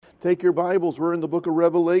Take your Bibles. We're in the book of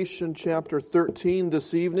Revelation, chapter 13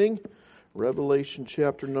 this evening. Revelation,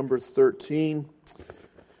 chapter number 13.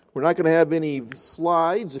 We're not going to have any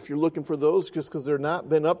slides if you're looking for those, just because they're not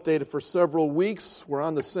been updated for several weeks. We're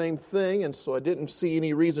on the same thing, and so I didn't see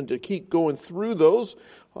any reason to keep going through those.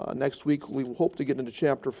 Next week, we hope to get into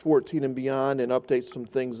chapter 14 and beyond and update some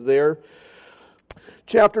things there.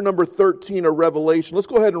 Chapter number 13 of Revelation. Let's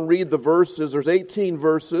go ahead and read the verses. There's 18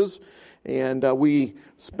 verses. And we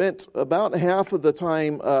spent about half of the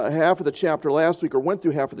chapter last week, or went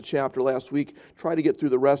through half of the chapter last week, try to get through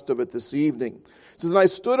the rest of it this evening. It says, "And I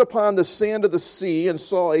stood upon the sand of the sea, and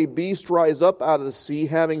saw a beast rise up out of the sea,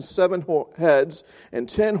 having 7 heads and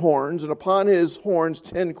 10 horns, and upon his horns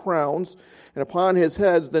 10 crowns, and upon his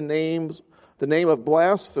heads the name of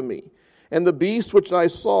blasphemy. And the beast which I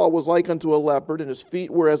saw was like unto a leopard, and his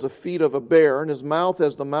feet were as the feet of a bear, and his mouth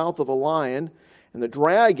as the mouth of a lion. And the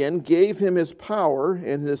dragon gave him his power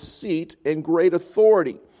and his seat and great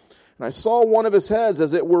authority. And I saw one of his heads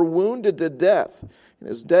as it were wounded to death, and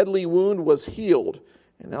his deadly wound was healed.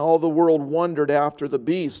 And all the world wondered after the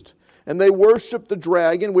beast. And they worshipped the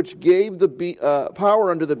dragon, which gave the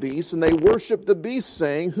power unto the beast. And they worshipped the beast,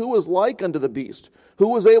 saying, Who is like unto the beast? Who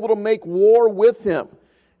was able to make war with him?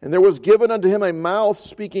 And there was given unto him a mouth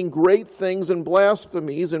speaking great things and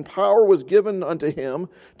blasphemies, and power was given unto him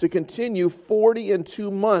to continue 42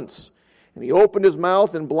 months. And he opened his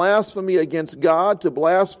mouth in blasphemy against God, to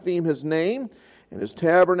blaspheme his name, and his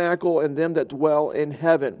tabernacle, and them that dwell in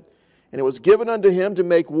heaven. And it was given unto him to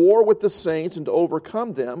make war with the saints, and to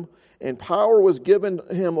overcome them. And power was given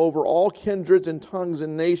him over all kindreds and tongues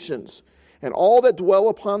and nations. And all that dwell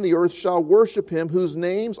upon the earth shall worship him, whose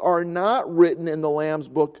names are not written in the Lamb's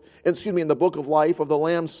book, in the book of life of the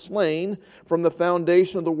Lamb slain from the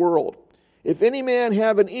foundation of the world. If any man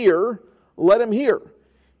have an ear, let him hear.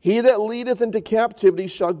 He that leadeth into captivity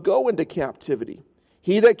shall go into captivity.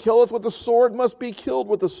 He that killeth with the sword must be killed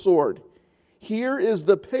with the sword. Here is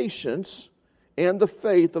the patience and the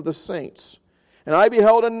faith of the saints. And I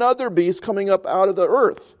beheld another beast coming up out of the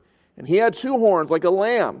earth, and he had 2 horns like a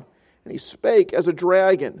lamb. And he spake as a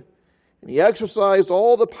dragon, and he exercised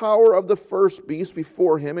all the power of the first beast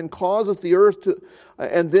before him, and causeth the earth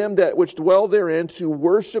and them that which dwell therein to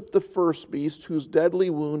worship the first beast, whose deadly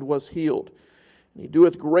wound was healed. And he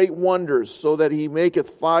doeth great wonders, so that he maketh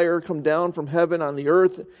fire come down from heaven on the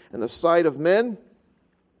earth in the sight of men,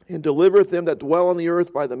 and delivereth them that dwell on the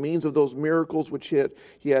earth by the means of those miracles which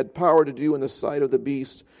he had power to do in the sight of the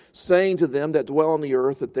beast, saying to them that dwell on the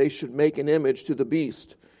earth that they should make an image to the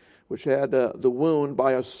beast, which had the wound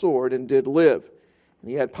by a sword, and did live. And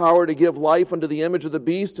he had power to give life unto the image of the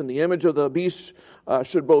beast, and the image of the beast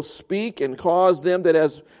should both speak, and cause them that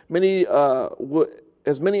as many as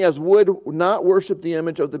would not worship the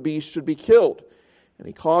image of the beast should be killed. And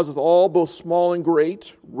he causeth all, both small and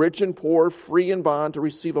great, rich and poor, free and bond, to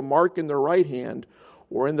receive a mark in their right hand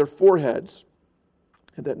or in their foreheads,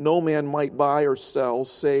 and that no man might buy or sell,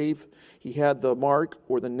 save he had the mark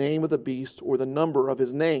or the name of the beast or the number of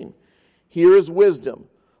his name. Here is wisdom.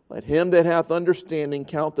 Let him that hath understanding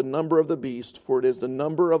count the number of the beast, for it is the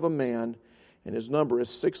number of a man, and his number is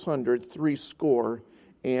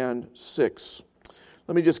 666.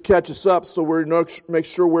 Let me just catch us up so we're make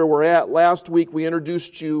sure where we're at. Last week we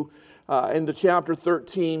introduced you into chapter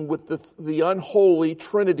 13 with the unholy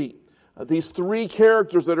Trinity. These 3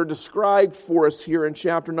 characters that are described for us here in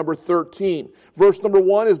chapter number 13. Verse number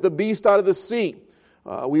 1 is the beast out of the sea.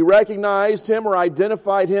 We recognized him or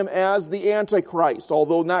identified him as the Antichrist,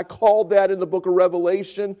 although not called that in the book of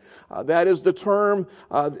Revelation. That is the term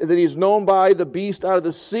that he's known by, the beast out of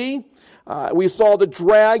the sea. We saw the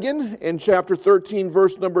dragon in chapter 13,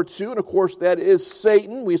 verse number 2, and of course that is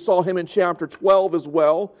Satan. We saw him in chapter 12 as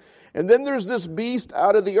well. And then there's this beast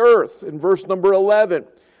out of the earth in verse number 11.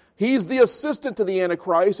 He's the assistant to the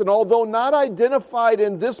Antichrist, and although not identified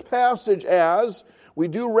in this passage as, we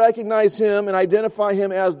do recognize him and identify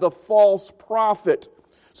him as the false prophet.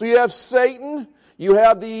 So you have Satan, you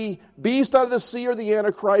have the beast out of the sea or the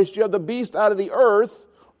Antichrist, you have the beast out of the earth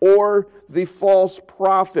or the false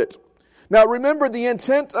prophet. Now remember, the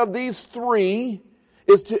intent of these 3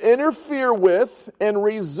 is to interfere with and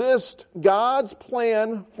resist God's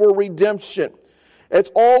plan for redemption. It's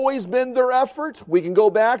always been their effort. We can go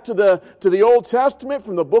back to the Old Testament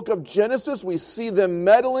from the book of Genesis. We see them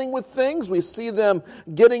meddling with things. We see them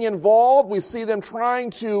getting involved. We see them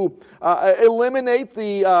trying to eliminate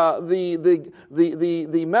the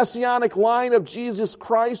messianic line of Jesus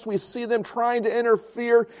Christ. We see them trying to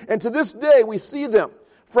interfere. And to this day, we see them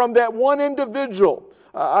from that one individual.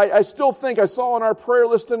 I still think I saw on our prayer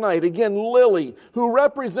list tonight, again, Lily, who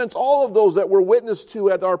represents all of those that were witnessed to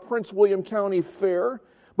at our Prince William County Fair.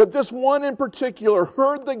 But this one in particular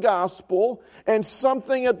heard the gospel, and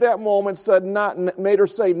something at that moment made her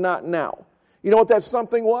say, not now. You know what that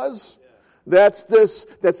something was? That's this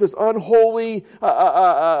unholy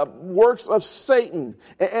works of Satan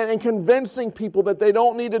and convincing people that they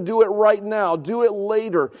don't need to do it right now, do it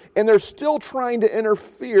later. And they're still trying to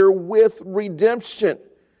interfere with redemption.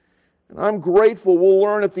 And I'm grateful we'll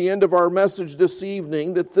learn at the end of our message this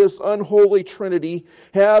evening that this unholy trinity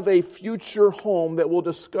have a future home that we'll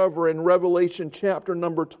discover in Revelation chapter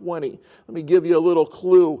number 20. Let me give you a little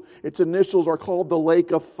clue. Its initials are called the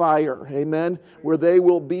lake of fire, amen, where they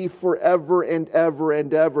will be forever and ever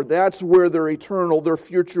and ever. That's where their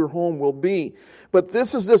future home will be. But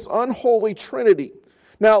this is this unholy trinity.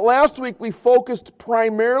 Now, last week we focused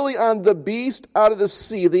primarily on the beast out of the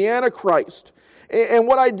sea, the Antichrist. And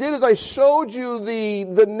what I did is I showed you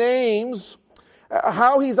the names,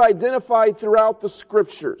 how he's identified throughout the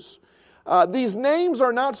Scriptures. These names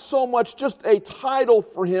are not so much just a title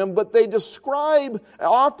for him, but they describe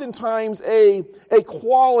oftentimes a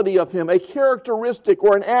quality of him, a characteristic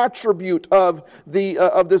or an attribute of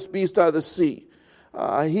this beast out of the sea.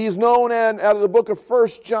 He's known out of the book of 1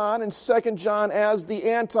 John and 2 John as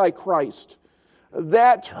the Antichrist.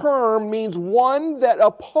 That term means one that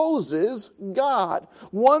opposes God,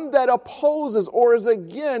 one that opposes or is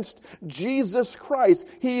against Jesus Christ.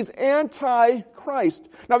 He's anti-Christ.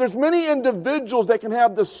 Now, there's many individuals that can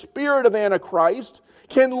have the spirit of Antichrist,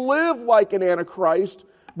 can live like an Antichrist,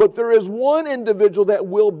 but there is one individual that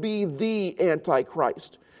will be the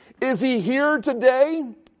Antichrist. Is he here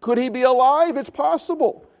today? Could he be alive? It's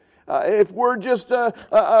possible. If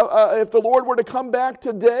the Lord were to come back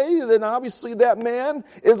today, then obviously that man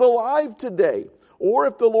is alive today. Or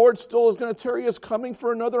if the Lord still is going to tarry his coming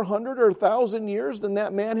for another 100 or 1,000 years, then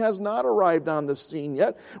that man has not arrived on the scene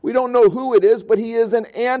yet. We don't know who it is, but he is an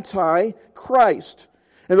anti-Christ.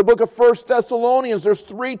 In the book of 1 Thessalonians, there's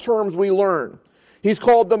 3 terms we learn. He's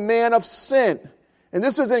called the man of sin. And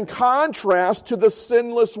this is in contrast to the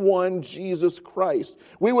sinless one, Jesus Christ.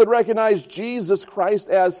 We would recognize Jesus Christ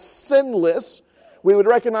as sinless. We would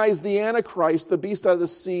recognize the Antichrist, the beast out of the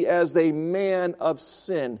sea, as the man of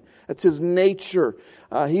sin. That's his nature.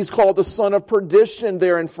 He's called the son of perdition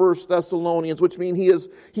there in 1 Thessalonians, which means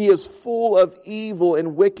he is full of evil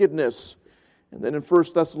and wickedness. And then in 1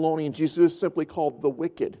 Thessalonians, Jesus is simply called the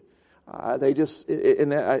wicked.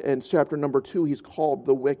 In chapter number 2, he's called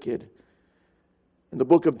the wicked. In the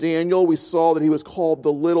book of Daniel, we saw that he was called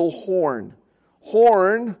the little horn.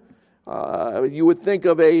 Horn, you would think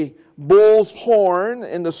of a bull's horn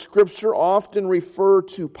in the Scripture, often refer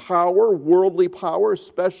to power, worldly power,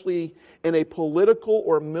 especially in a political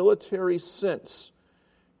or military sense.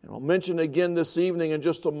 And I'll mention again this evening in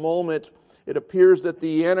just a moment, it appears that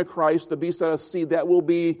the Antichrist, the beast out of the sea, that will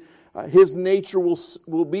be, his nature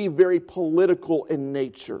will be very political in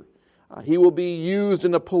nature. He will be used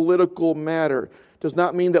in a political matter. Does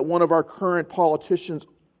not mean that one of our current politicians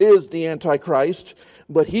is the Antichrist,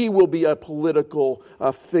 but he will be a political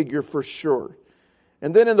figure for sure.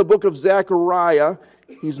 And then in the book of Zechariah,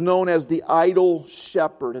 he's known as the idol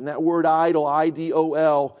shepherd. And that word idol,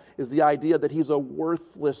 I-D-O-L, is the idea that he's a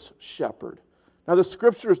worthless shepherd. Now the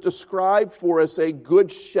Scriptures describe for us a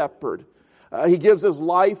good shepherd. He gives his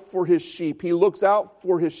life for his sheep. He looks out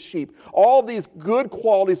for his sheep. All these good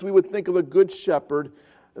qualities we would think of a good shepherd.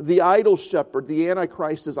 The idol shepherd, the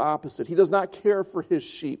Antichrist, is opposite. He does not care for his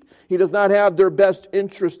sheep. He does not have their best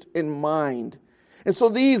interest in mind. And so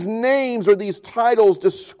these names or these titles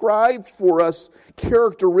describe for us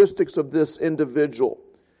characteristics of this individual.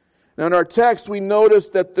 Now in our text we notice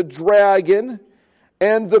that the dragon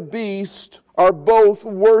and the beast are both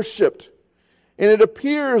worshipped. And it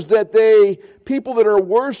appears that people that are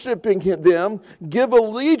worshiping them give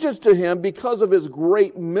allegiance to him because of his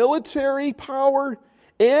great military power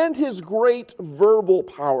and his great verbal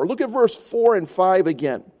power. Look at verse 4 and 5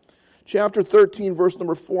 again. Chapter 13, verse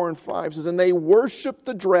number 4 and 5 says, "And they worshiped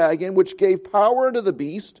the dragon, which gave power unto the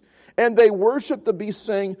beast, and they worshiped the beast,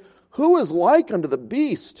 saying, Who is like unto the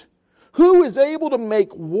beast? Who is able to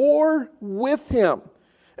make war with him?"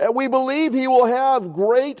 We believe he will have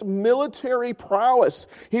great military prowess.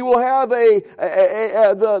 He will have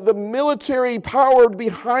the military power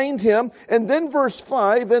behind him. And then verse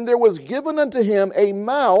 5, "And there was given unto him a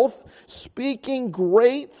mouth speaking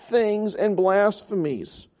great things and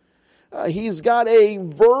blasphemies." He's got a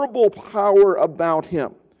verbal power about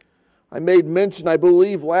him. I made mention, I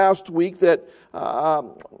believe, last week that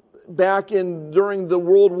during the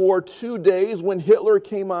World War II days when Hitler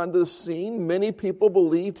came onto the scene, many people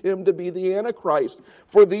believed him to be the Antichrist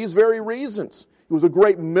for these very reasons. He was a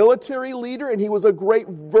great military leader and he was a great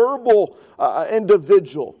verbal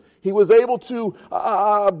individual. He was able to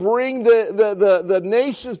bring the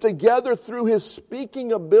nations together through his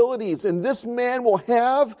speaking abilities. And this man will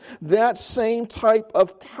have that same type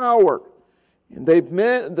of power. And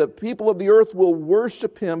the people of the earth will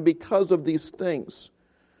worship him because of these things.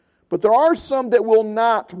 But there are some that will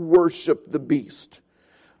not worship the beast.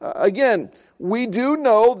 Again, we do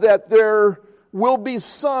know that there will be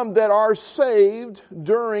some that are saved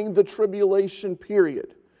during the tribulation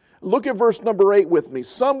period. Look at verse number 8 with me.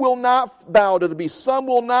 Some will not bow to the beast. Some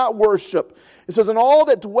will not worship. It says, and all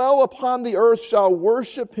that dwell upon the earth shall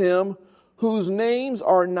worship him, whose names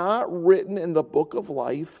are not written in the book of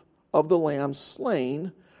life of the Lamb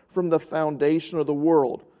slain from the foundation of the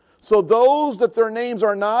world. So those that their names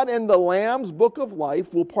are not in the Lamb's book of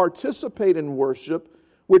life will participate in worship,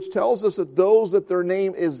 which tells us that those that their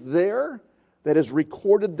name is there, that is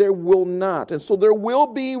recorded there, will not. And so there will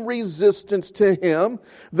be resistance to him.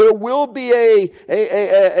 There will be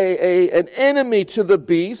an enemy to the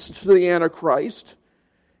beast, to the Antichrist.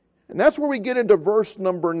 And that's where we get into verse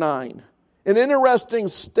number 9. An interesting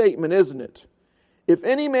statement, isn't it? If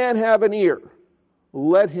any man have an ear,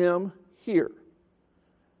 let him hear.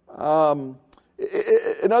 In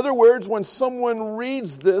other words, when someone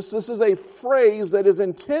reads this is a phrase that is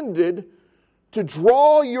intended to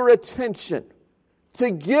draw your attention, to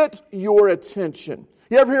get your attention.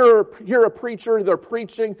 You ever hear a preacher, they're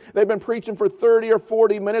preaching, they've been preaching for 30 or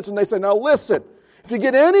 40 minutes, and they say, now listen, if you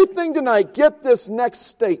get anything tonight, get this next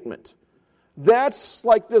statement. That's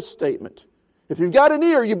like this statement. If you've got an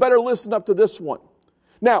ear, you better listen up to this one.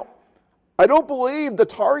 Now, I don't believe the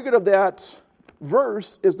target of that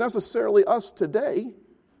verse is necessarily us today,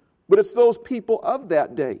 but it's those people of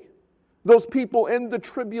that day. Those people in the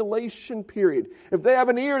tribulation period. If they have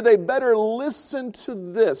an ear, they better listen to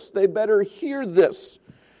this. They better hear this.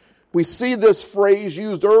 We see this phrase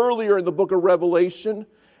used earlier in the book of Revelation,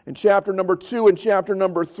 in chapter number 2 and chapter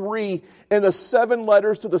number 3, in the 7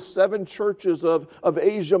 letters to the 7 churches of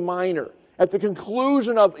Asia Minor. At the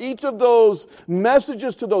conclusion of each of those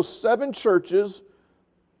messages to those 7 churches,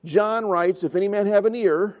 John writes, if any man have an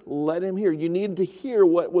ear, let him hear. You need to hear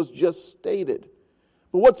what was just stated.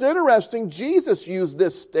 But what's interesting, Jesus used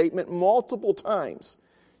this statement multiple times.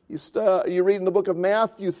 You read in the book of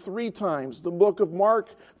Matthew 3 times, the book of Mark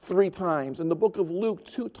 3 times, and the book of Luke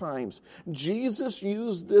 2 times. Jesus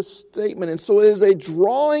used this statement, and so it is a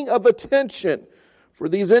drawing of attention for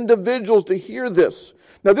these individuals to hear this.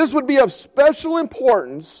 Now this would be of special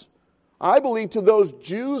importance, I believe, to those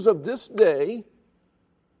Jews of this day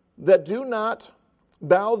that do not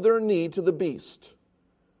bow their knee to the beast.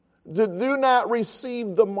 That do not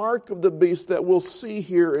receive the mark of the beast that we'll see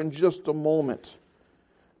here in just a moment.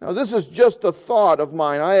 Now this is just a thought of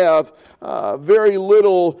mine. I have very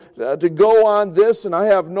little to go on this, and I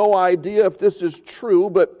have no idea if this is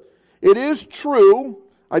true, but it is true,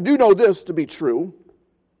 I do know this to be true,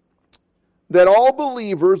 that all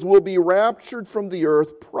believers will be raptured from the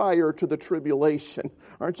earth prior to the tribulation.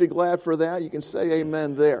 Aren't you glad for that? You can say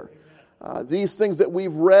amen there. These things that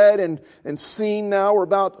we've read and seen now, we're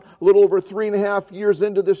about a little over 3.5 years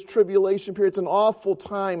into this tribulation period. It's an awful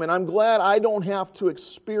time, and I'm glad I don't have to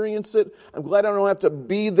experience it. I'm glad I don't have to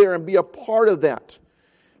be there and be a part of that.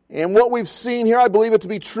 And what we've seen here, I believe it to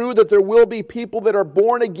be true that there will be people that are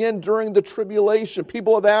born again during the tribulation.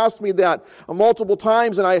 People have asked me that multiple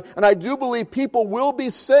times, and I do believe people will be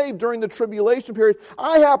saved during the tribulation period.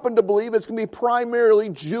 I happen to believe it's going to be primarily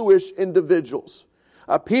Jewish individuals.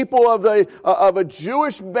 People of a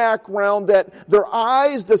Jewish background, that their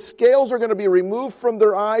eyes, the scales are going to be removed from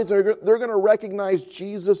their eyes, and they're going to recognize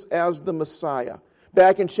Jesus as the Messiah.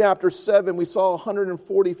 Back in chapter 7, we saw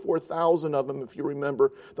 144,000 of them, if you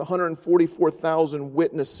remember, the 144,000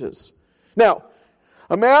 witnesses. Now,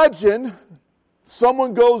 imagine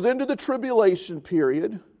someone goes into the tribulation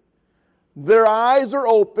period, their eyes are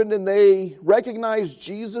opened, and they recognize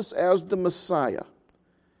Jesus as the Messiah.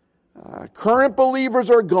 Current believers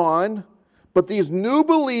are gone, but these new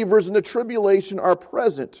believers in the tribulation are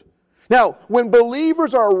present. Now, when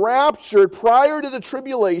believers are raptured prior to the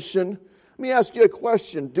tribulation, let me ask you a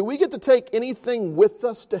question. Do we get to take anything with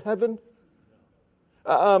us to heaven?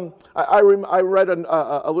 I read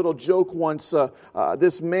a little joke once.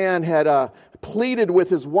 This man had pleaded with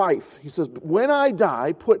his wife. He says, when I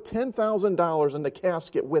die, put $10,000 in the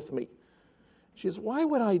casket with me. She says, why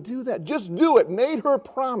would I do that? Just do it. Made her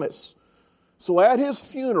promise. So at his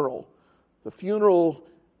funeral, the funeral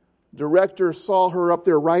Director saw her up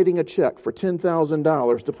there writing a check for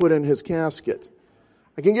 $10,000 to put in his casket.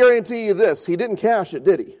 I can guarantee you this, he didn't cash it,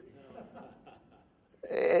 did he?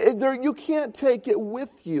 You can't take it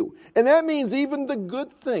with you. And that means even the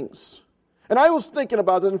good things. And I was thinking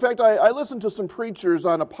about that. In fact, I listened to some preachers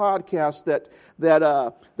on a podcast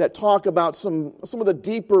that talk about some of the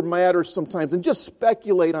deeper matters sometimes and just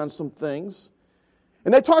speculate on some things.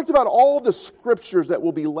 And they talked about all the scriptures that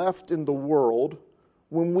will be left in the world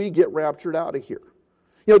when we get raptured out of here.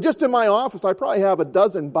 You know, just in my office, I probably have a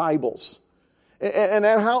dozen Bibles. And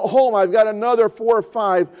at home, I've got another 4 or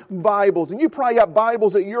 5 Bibles. And you probably got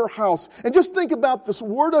Bibles at your house. And just think about this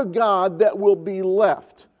Word of God that will be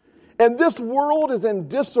left. And this world is in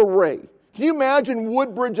disarray. Can you imagine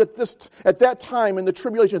Woodbridge at that time in the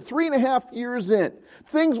tribulation, 3.5 years in?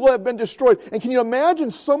 Things will have been destroyed. And can you imagine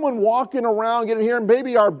someone walking around, getting here, and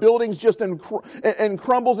maybe our building's just in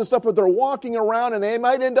crumbles and stuff, but they're walking around and they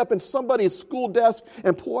might end up in somebody's school desk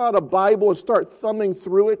and pull out a Bible and start thumbing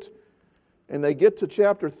through it. And they get to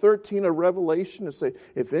chapter 13 of Revelation and say,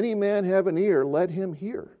 if any man have an ear, let him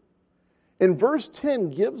hear. And verse 10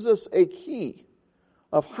 gives us a key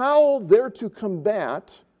of how they're to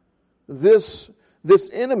combat this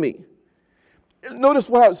enemy. Notice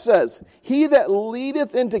what it says. He that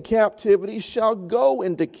leadeth into captivity shall go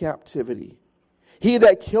into captivity. He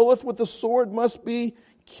that killeth with the sword must be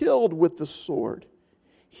killed with the sword.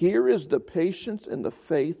 Here is the patience and the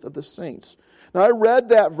faith of the saints. Now, I read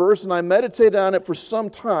that verse and I meditated on it for some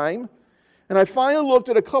time. And I finally looked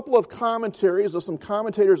at a couple of commentaries of some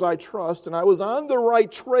commentators I trust, and I was on the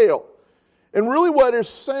right trail. And really what it's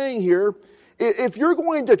saying here, if you're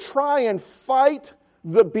going to try and fight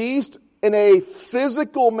the beast in a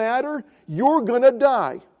physical matter, you're going to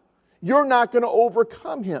die. You're not going to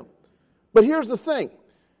overcome him. But here's the thing.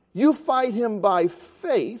 You fight him by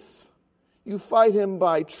faith, you fight him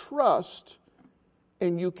by trust,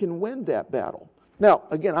 and you can win that battle. Now,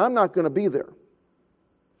 again, I'm not going to be there.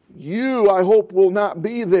 You, I hope, will not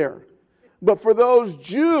be there. But for those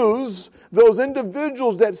Jews, those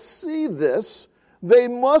individuals that see this, they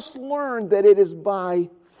must learn that it is by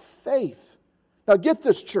faith. Now get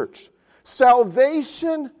this, church.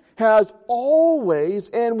 Salvation has always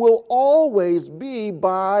and will always be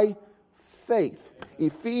by faith.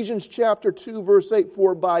 Ephesians chapter 2, verse 8,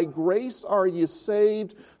 for by grace are ye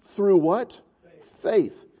saved through what?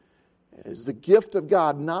 Faith. It is the gift of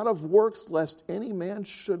God, not of works, lest any man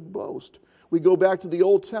should boast. We go back to the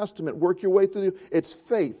Old Testament, work your way through. It's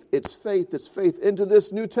faith, it's faith, it's faith. Into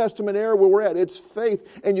this New Testament era where we're at, it's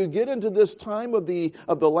faith. And you get into this time of the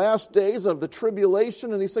last days, of the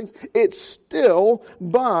tribulation and these things, it's still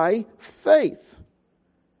by faith.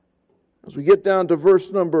 As we get down to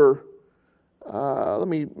verse number,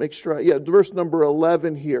 verse number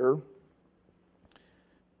 11 here.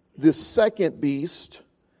 This second beast,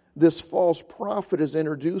 this false prophet, is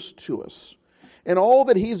introduced to us. And all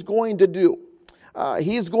that he's going to do,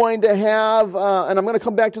 he's going to have, and I'm going to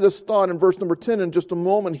come back to this thought in verse number 10 in just a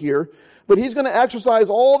moment here, but he's going to exercise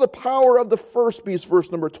all the power of the first beast,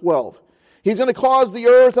 verse number 12. He's going to cause the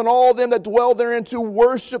earth and all them that dwell therein to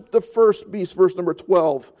worship the first beast, verse number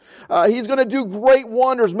 12. He's going to do great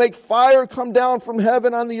wonders, make fire come down from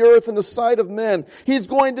heaven on the earth in the sight of men. He's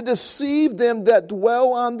going to deceive them that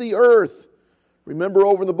dwell on the earth. Remember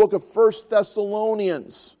over in the book of 1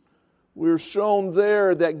 Thessalonians, we're shown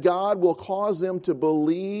there that God will cause them to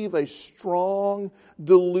believe a strong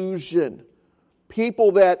delusion.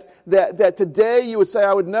 People that today you would say,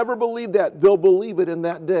 I would never believe that. They'll believe it in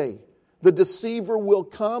that day. The deceiver will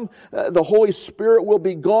come, the Holy Spirit will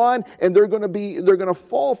be gone, and they're going to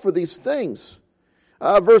fall for these things.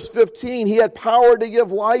 Verse 15, he had power to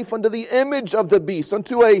give life unto the image of the beast,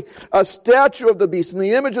 unto a statue of the beast. And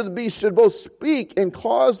the image of the beast should both speak and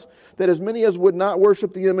cause that as many as would not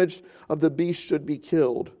worship the image of the beast should be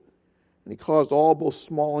killed. And he caused all, both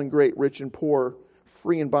small and great, rich and poor,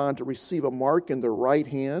 free and bond, to receive a mark in their right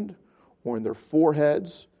hand or in their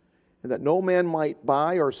foreheads, and that no man might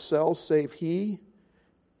buy or sell save he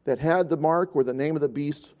that had the mark or the name of the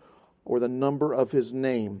beast or the number of his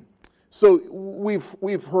name. So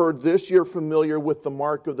we've heard this. You're familiar with the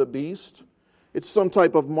mark of the beast. It's some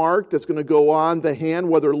type of mark that's going to go on the hand,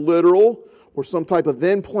 whether literal or some type of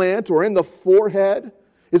implant or in the forehead.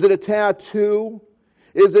 Is it a tattoo?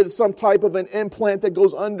 Is it some type of an implant that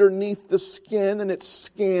goes underneath the skin and it's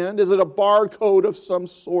scanned? Is it a barcode of some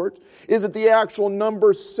sort? Is it the actual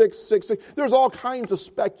number 666? There's all kinds of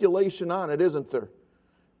speculation on it, isn't there?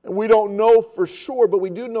 And we don't know for sure, but we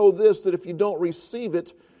do know this, that if you don't receive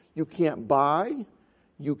it, you can't buy,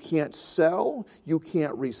 you can't sell, you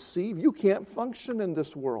can't receive, you can't function in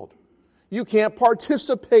this world. You can't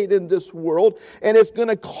participate in this world. And it's going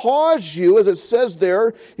to cause you, as it says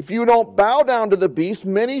there, if you don't bow down to the beast,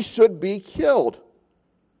 many should be killed.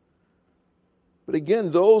 But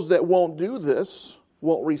again, those that won't do this,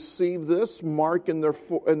 won't receive this mark in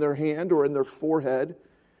their hand or in their forehead,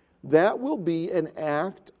 that will be an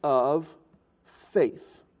act of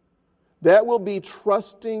faith. That will be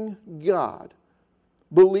trusting God.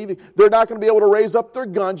 Believing. They're not going to be able to raise up their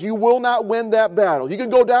guns. You will not win that battle. You can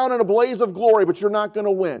go down in a blaze of glory, but you're not going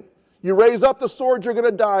to win. You raise up the sword, you're going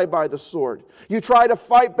to die by the sword. You try to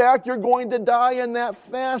fight back, you're going to die in that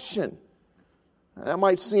fashion. That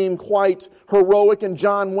might seem quite heroic and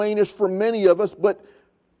John Wayne-ish for many of us, but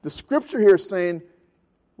the Scripture here is saying,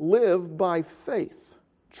 live by faith.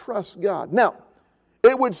 Trust God. Now,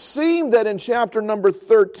 it would seem that in chapter number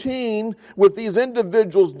 13, with these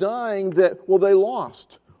individuals dying, that, well, they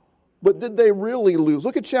lost. But did they really lose?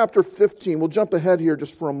 Look at chapter 15. We'll jump ahead here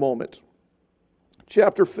just for a moment.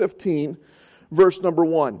 Chapter 15, verse number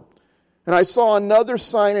 1. And I saw another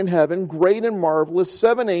sign in heaven, great and marvelous,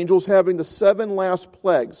 7 angels having the 7 last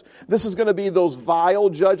plagues. This is going to be those vile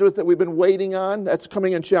judgments that we've been waiting on. That's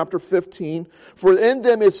coming in chapter 15. For in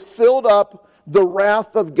them is filled up the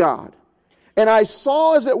wrath of God. And I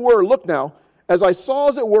saw, as it were, look now, as I saw,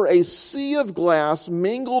 as it were, a sea of glass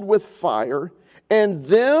mingled with fire, and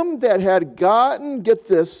them that had gotten, get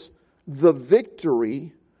this, the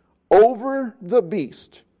victory over the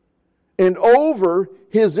beast, and over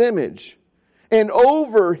his image, and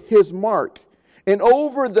over his mark, and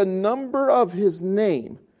over the number of his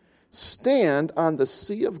name, stand on the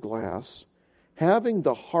sea of glass, having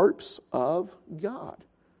the harps of God.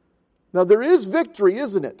 Now there is victory,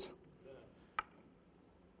 isn't it?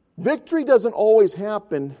 Victory doesn't always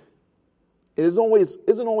happen. It isn't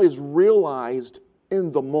always realized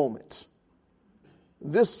in the moment.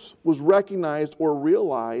 This was recognized or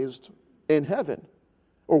realized in heaven,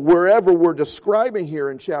 or wherever we're describing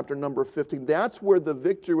here in chapter number 15. That's where the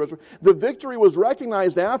victory was. The victory was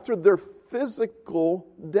recognized after their physical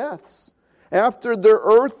deaths, after their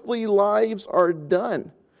earthly lives are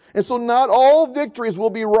done. And so not all victories will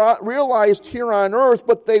be realized here on earth,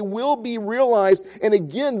 but they will be realized. And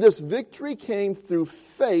again, this victory came through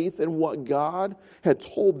faith in what God had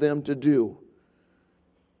told them to do.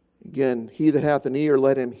 Again, he that hath an ear,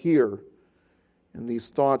 let him hear. And these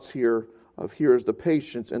thoughts here of here is the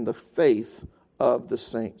patience and the faith of the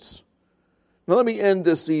saints. Now let me end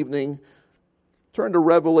this evening. Turn to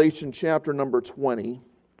Revelation chapter number 20.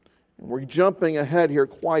 And we're jumping ahead here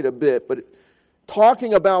quite a bit, but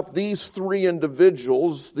talking about these 3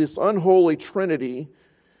 individuals, this unholy trinity,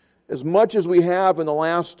 as much as we have in the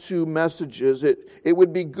last 2 messages, it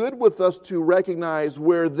would be good with us to recognize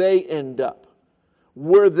where they end up,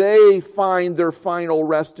 where they find their final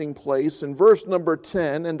resting place. In verse number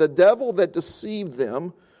 10, and the devil that deceived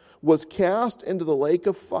them was cast into the lake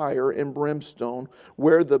of fire and brimstone,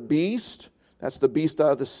 where the beast, that's the beast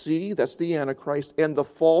out of the sea, that's the Antichrist, and the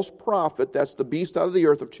false prophet, that's the beast out of the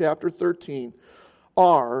earth of chapter 13,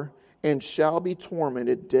 are and shall be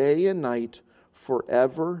tormented day and night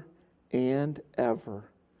forever and ever.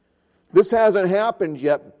 This hasn't happened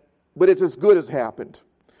yet, but it's as good as happened.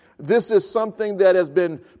 This is something that has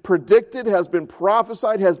been predicted, has been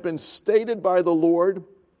prophesied, has been stated by the Lord.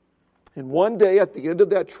 And one day at the end of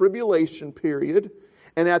that tribulation period,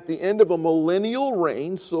 and at the end of a millennial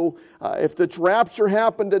reign, so if the rapture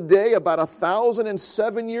happened today, about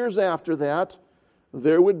 1,007 years after that,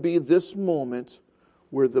 there would be this moment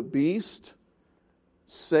where the beast,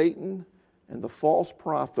 Satan, and the false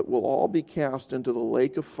prophet will all be cast into the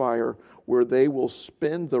lake of fire, where they will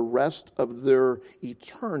spend the rest of their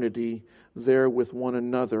eternity there with one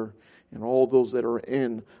another and all those that are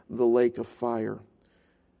in the lake of fire.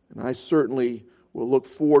 And I certainly will look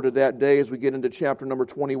forward to that day as we get into chapter number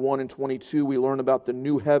 21 and 22. We learn about the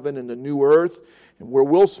new heaven and the new earth, and where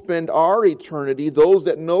we'll spend our eternity, those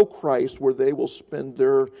that know Christ, where they will spend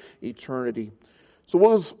their eternity. So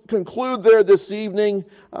we'll conclude there this evening.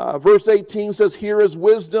 Verse 18 says, here is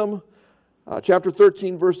wisdom. Chapter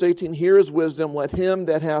 13, verse 18, here is wisdom. Let him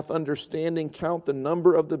that hath understanding count the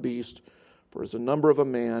number of the beast, for it is the number of a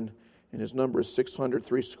man, and his number is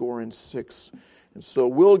 666. And so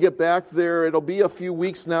we'll get back there. It'll be a few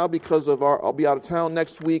weeks now because of I'll be out of town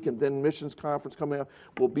next week, and then missions conference coming up.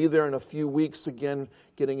 We'll be there in a few weeks again,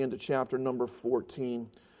 getting into chapter number 14.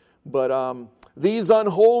 But these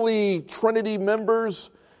unholy Trinity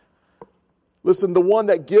members, listen, the one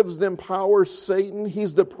that gives them power, Satan,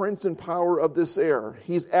 he's the prince and power of this air.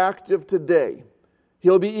 He's active today.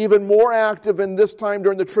 He'll be even more active in this time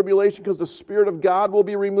during the tribulation because the Spirit of God will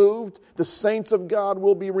be removed. The saints of God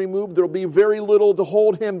will be removed. There will be very little to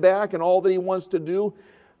hold him back in all that he wants to do.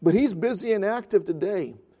 But he's busy and active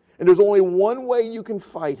today. And there's only one way you can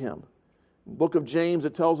fight him. In the book of James,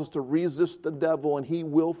 it tells us to resist the devil and he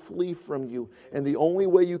will flee from you. And the only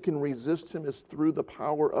way you can resist him is through the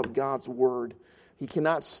power of God's word. He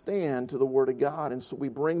cannot stand to the word of God. And so we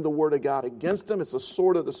bring the word of God against him. It's the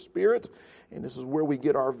sword of the Spirit. And this is where we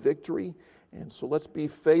get our victory. And so let's be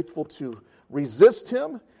faithful to resist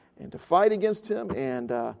him and to fight against him.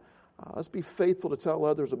 And let's be faithful to tell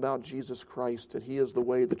others about Jesus Christ, that he is the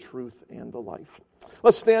way, the truth, and the life.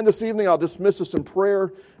 Let's stand this evening. I'll dismiss us in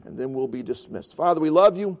prayer, and then we'll be dismissed. Father, we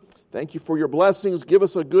love you. Thank you for your blessings. Give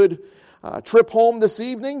us a good trip home this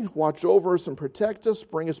evening. Watch over us and protect us.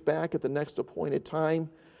 Bring us back at the next appointed time.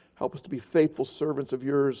 Help us to be faithful servants of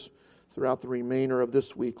yours throughout the remainder of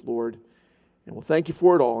this week, Lord. And we'll thank you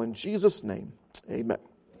for it all. In Jesus' name, amen.